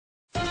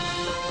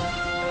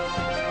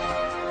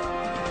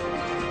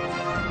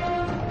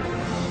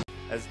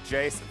as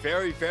Jace,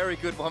 very, very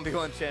good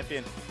 1v1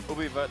 champion, will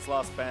be Vert's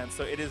last ban.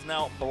 So it is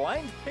now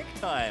blind pick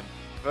time.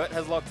 Vert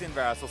has locked in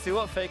Varus. We'll see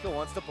what Faker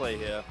wants to play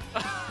here.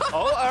 Oh,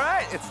 all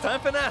right, it's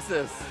time for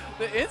Nasus.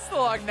 The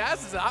insta-lock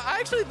Nasus. I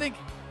actually think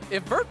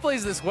if Vert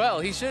plays this well,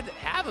 he should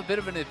have a bit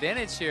of an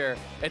advantage here.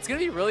 It's going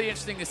to be really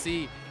interesting to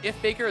see if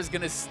Faker is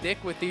going to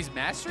stick with these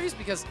masteries,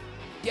 because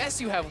yes,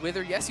 you have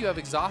Wither, yes, you have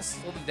Exhaust,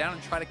 hold him down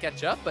and try to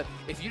catch up, but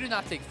if you do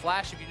not take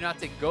Flash, if you do not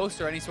take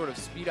Ghost or any sort of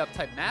speed-up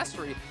type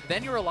mastery,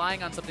 then you're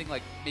relying on something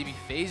like maybe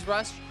Phase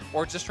Rush,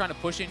 or just trying to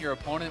push in your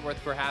opponent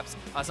with perhaps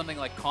something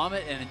like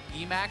Comet and an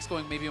Emax,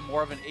 going maybe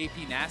more of an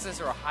AP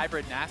Nasus or a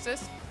hybrid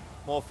Nasus.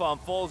 More farm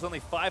falls, only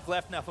 5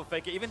 left now for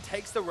Faker. Even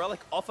takes the relic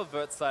off of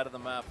Vert's side of the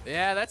map.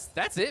 Yeah,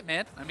 that's it,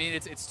 man. I mean,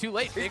 it's too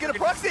late. He's gonna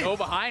proxy. Go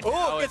behind.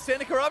 Oh, gets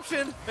Sand of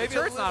Corruption. Maybe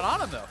the turret's not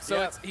on him though,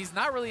 so he's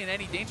not really in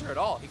any danger at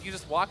all. He can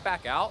just walk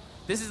back out.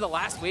 This is the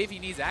last wave he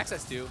needs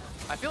access to.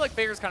 I feel like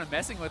Faker's kind of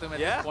messing with him at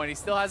this point. He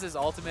still has his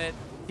ultimate.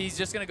 He's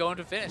just going to go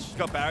into finish. He's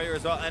got barrier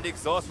as well, and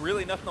Exhaust,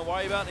 really nothing to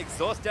worry about.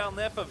 Exhaust down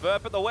there for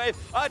Vert, but the wave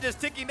are just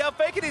ticking down.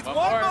 Faker needs one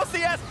more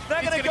CS.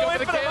 They're going to go in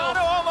for the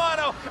Mano. Oh,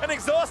 Mano. And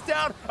Exhaust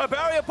down, a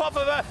barrier pop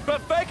for Vert,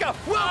 but Faker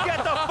will get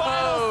the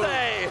final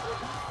save.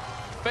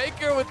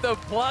 Faker with the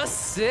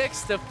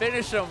 +6 to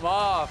finish him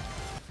off.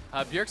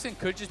 Bjergsen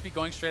could just be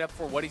going straight up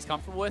for what he's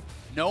comfortable with.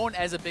 Known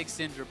as a big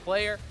Syndra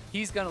player,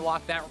 he's going to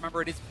lock that.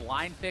 Remember, it is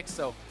blind pick,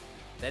 so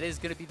that is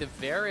going to be the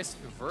Varus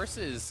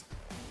versus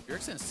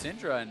Bjergsen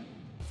Syndra. And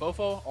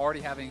Fofo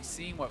already having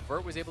seen what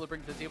Vert was able to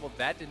bring to the table,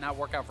 that did not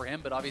work out for him,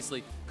 but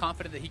obviously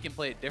confident that he can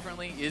play it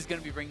differently, is going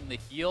to be bringing the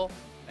heal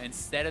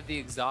instead of the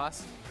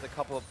exhaust. A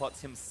couple of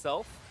pots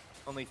himself.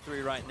 Only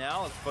 3 right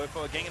now. As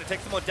Fofo again going to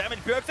take some more damage.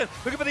 Bjergsen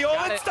looking for the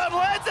all-in stun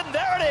lands, and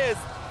there it is!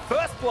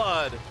 First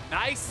blood.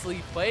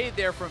 Nicely played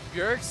there from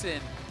Bjergsen.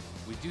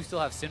 We do still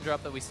have Syndra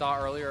up that we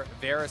saw earlier.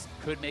 Varus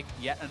could make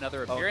yet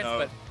another appearance,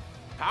 but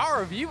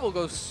Power of Evil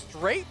goes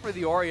straight for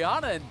the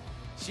Orianna, and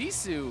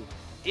Jisoo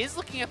is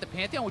looking at the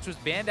Pantheon, which was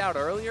banned out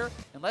earlier.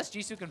 Unless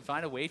Jisoo can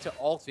find a way to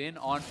ult in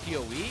on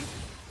PoE,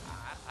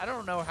 I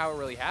don't know how it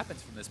really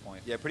happens from this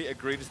point. Yeah, pretty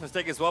egregious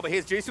mistake as well, but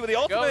here's Jisoo with the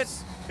ultimate.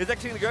 He's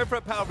actually going to go for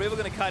a Power of Evil,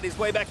 going to kite his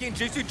way back in.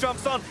 Jisoo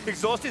jumps on.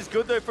 Exhaust is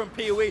good though from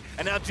PoE,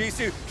 and now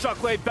Jisoo,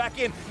 Shockwave back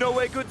in.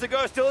 Nowhere good to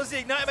go. Still is the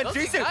Ignite, but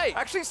Jisoo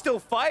actually still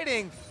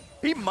fighting.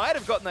 He might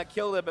have gotten that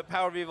kill there, but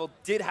Power of Evil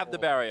did have the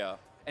barrier.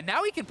 And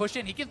now he can push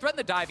in. He can threaten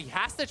the dive. He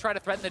has to try to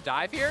threaten the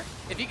dive here.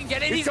 If he can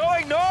get in, he's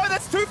going. No,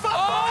 that's too far.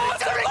 Oh,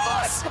 it's a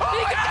loss. He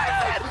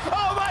got it.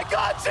 Oh my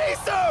God,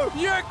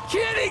 Jisoo! You're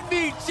kidding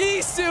me.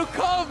 Jisoo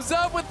comes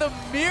up with the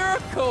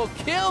miracle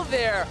kill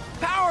there.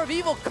 Power of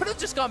Evil could have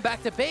just gone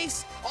back to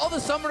base. All the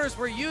summoners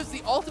were used.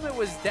 The ultimate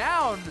was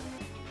down.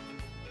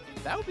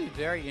 That would be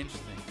very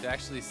interesting to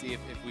actually see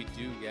if we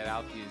do get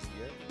out the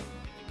Azir.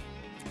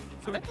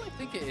 I definitely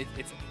think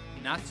it's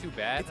not too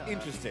bad. It's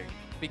interesting.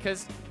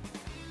 Because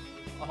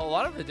a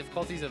lot of the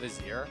difficulties of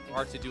Azir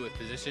are to do with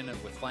position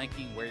and with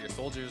flanking, where your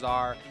soldiers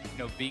are,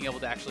 being able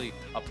to actually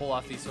pull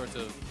off these sorts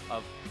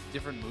of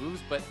different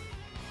moves. But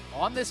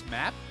on this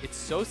map, it's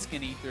so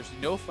skinny, there's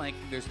no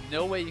flanking, there's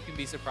no way you can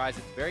be surprised.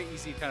 It's very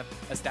easy to kind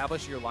of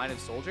establish your line of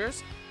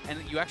soldiers, and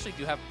you actually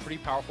do have pretty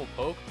powerful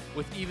poke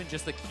with even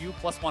just the Q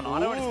 +1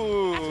 auto. And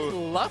it's actually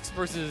Lux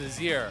versus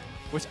Azir,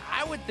 which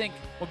I would think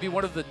would be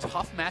one of the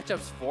tough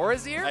matchups for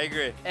Azir. I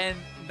agree. And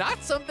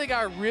not something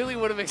I really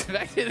would have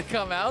expected to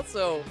come out,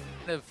 so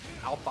kind of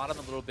outthought him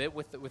a little bit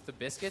with the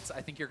biscuits. I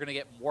think you're going to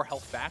get more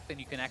health back than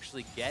you can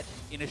actually get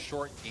in a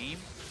short game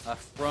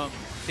from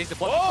takes the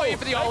blood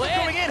for the all-in.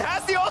 Coming in,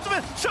 has the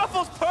ultimate,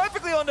 shuffles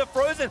perfectly onto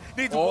Frozen.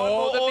 Needs one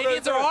more. The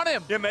minions are on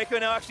him. Yeah, Mako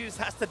now actually just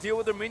has to deal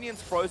with the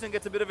minions. Frozen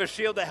gets a bit of a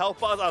shield. The health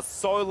bars are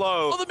so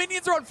low. Oh, the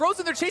minions are on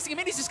Frozen. They're chasing him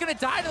in. He's just going to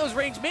die to those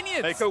ranged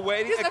minions. Mako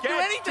waiting again. He doesn't have to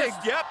do anything.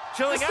 Just,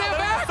 chilling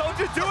out. The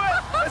soldiers do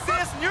it. As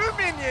this new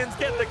minions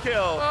get the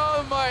kill.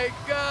 Oh my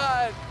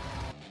God.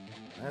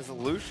 There's a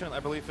Lucian, I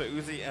believe, for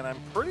Uzi, and I'm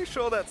pretty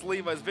sure that's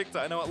Levi's Victor.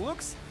 I know it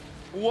looks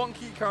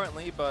wonky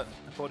currently, but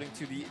according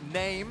to the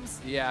names,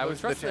 I would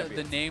trust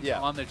the names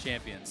on the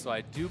champions. So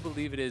I do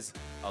believe it is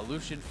a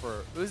Lucian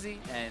for Uzi,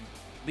 and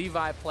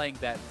Levi playing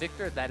that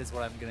Victor. That is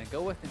what I'm going to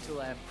go with until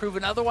I'm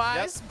proven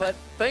otherwise. Yep. But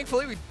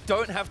thankfully, we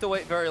don't have to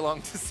wait very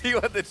long to see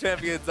what the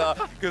champions are,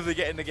 because we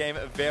get in the game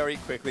very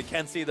quickly.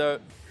 Can see, though.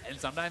 And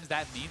sometimes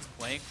that means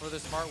playing for the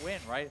smart win,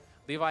 right?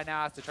 Levi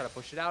now has to try to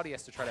push it out. He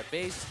has to try to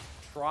base.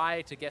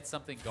 Try to get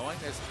something going.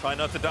 Try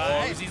not to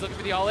die. Uzi's looking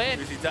for the all-in.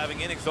 Uzi's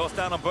diving in, exhaust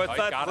down on both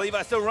sides.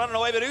 Levi still running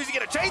away, but Uzi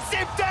gonna chase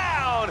him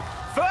down!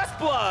 First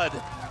blood!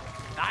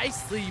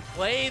 Nicely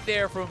played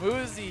there from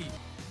Uzi.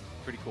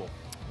 Pretty cool.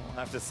 We'll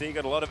have to see.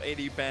 Got a lot of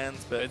AD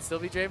bans, but it'd still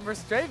be Draven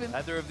versus Draven.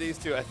 Either of these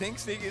two. I think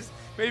Sneak is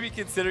maybe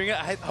considering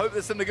it. I hope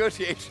there's some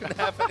negotiation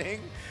happening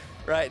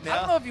right now. I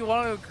don't know if you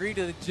want to agree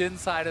to the Jhin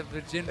side of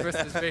the Jhin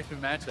versus Draven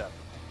matchup.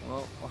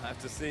 Well, we'll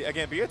have to see.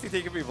 Again,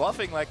 BOTT could be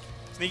bluffing. Like,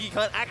 Sneaky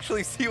can't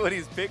actually see what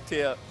he's picked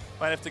here.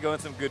 Might have to go in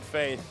some good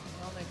faith.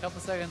 Only a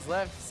couple seconds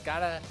left. He's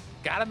gotta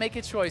make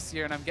a choice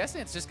here, and I'm guessing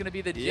it's just gonna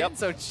be the Jhin.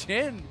 So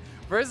Jhin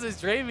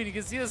versus Draven. You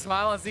can see the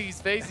smile on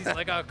Sneaky's face. He's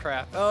like, oh,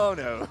 crap. Oh,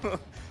 no.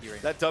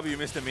 That W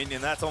missed a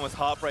minion. That's almost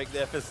heartbreak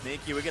there for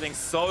Sneaky. We're getting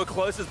so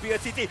close as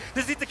BRTT.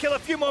 Does he need to kill a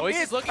few more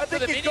minions? I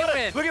think he's got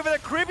it. Looking for the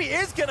crib. He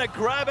is going to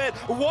grab it.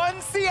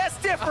 1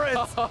 CS difference.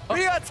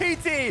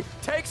 BRTT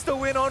takes the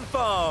win on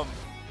farm.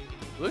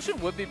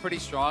 Lucian would be pretty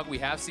strong. We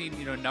have seen,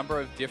 a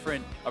number of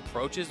different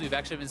approaches. We've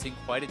actually been seeing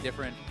quite a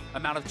different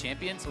amount of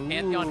champions. Ooh.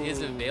 Pantheon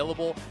is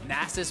available.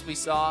 Nasus we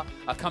saw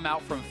come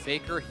out from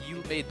Faker. He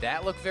made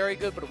that look very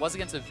good, but it was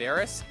against a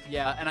Varus.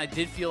 Yeah, and I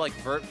did feel like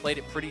Vert played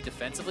it pretty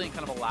defensively and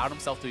kind of allowed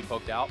himself to be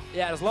poked out.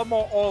 Yeah, there's a lot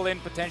more all-in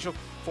potential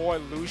for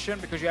Lucian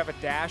because you have a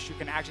dash. You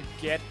can actually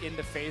get in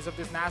the face of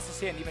this Nasus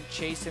here and even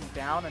chase him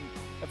down. And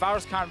the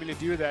Varus can't really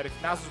do that.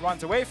 If Nasus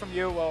runs away from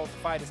you, well, the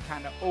fight is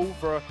kind of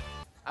over.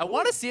 I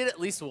want to see it at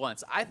least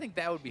once. I think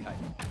that would be hype.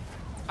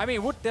 I mean,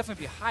 it would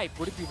definitely be hype.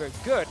 Would it be very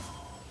good?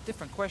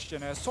 Different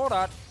question. Sword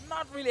Art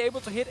not really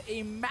able to hit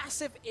a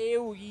massive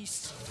AoE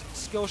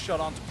skill shot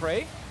onto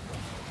Prey.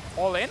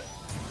 All in.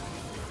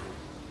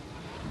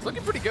 It's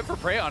looking pretty good for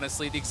Prey,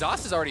 honestly. The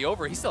exhaust is already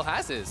over. He still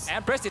has his.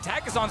 And press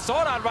attack is on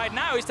Sword Art right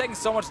now. He's taking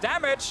so much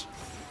damage.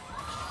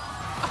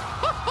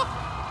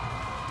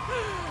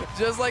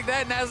 Just like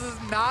that,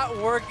 Nasus is not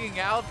working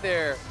out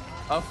there.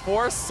 A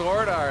forced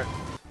Sword Art.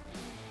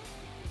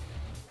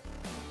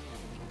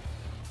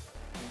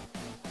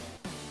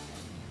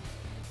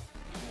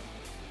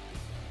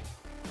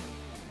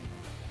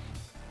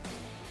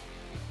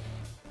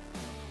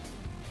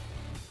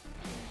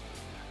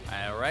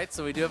 All right,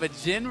 so we do have a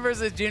Jhin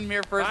versus Jhin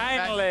mirror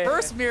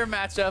first mirror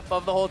matchup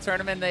of the whole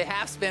tournament. They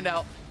have spelled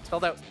out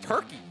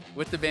Turkey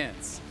with the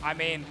bans. I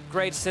mean,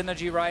 great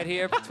synergy right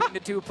here between the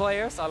two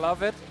players. I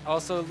love it.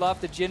 Also love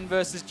the Jhin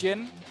versus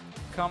Jhin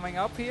coming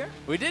up here.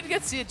 We did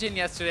get to see a Jhin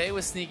yesterday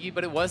with Sneaky,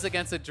 but it was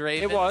against a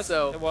Draven.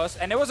 It was.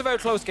 And it was a very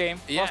close game.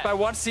 Yeah. Lost by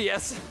 1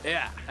 CS.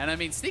 Yeah, and I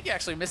mean, Sneaky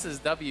actually misses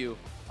W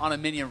on a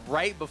minion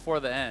right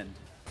before the end.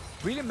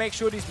 Really make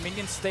sure these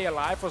minions stay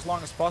alive for as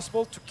long as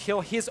possible to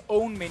kill his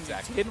own minions.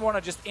 Exactly. He didn't want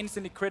to just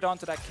instantly crit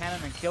onto that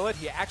cannon and kill it.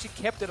 He actually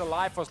kept it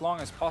alive for as long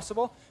as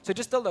possible. So he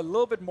just dealt a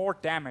little bit more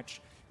damage,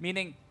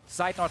 meaning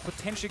Zeitnot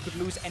potentially could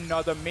lose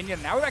another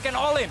minion. Now we're back in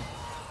all in.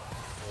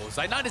 Oh,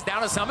 Zeitnot is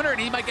down a summoner and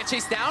he might get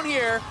chased down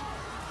here.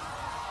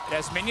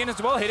 There's minion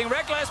as well, hitting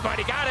Reckless, but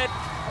he got it.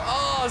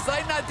 Oh,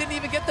 Zeitnot didn't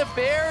even get the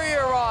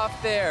barrier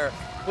off there.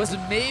 Was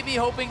maybe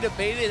hoping to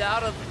bait it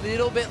out a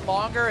little bit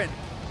longer and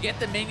get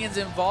the minions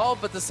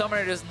involved, but the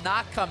summoner does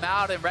not come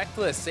out, and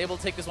Reckless able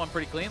to take this one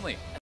pretty cleanly.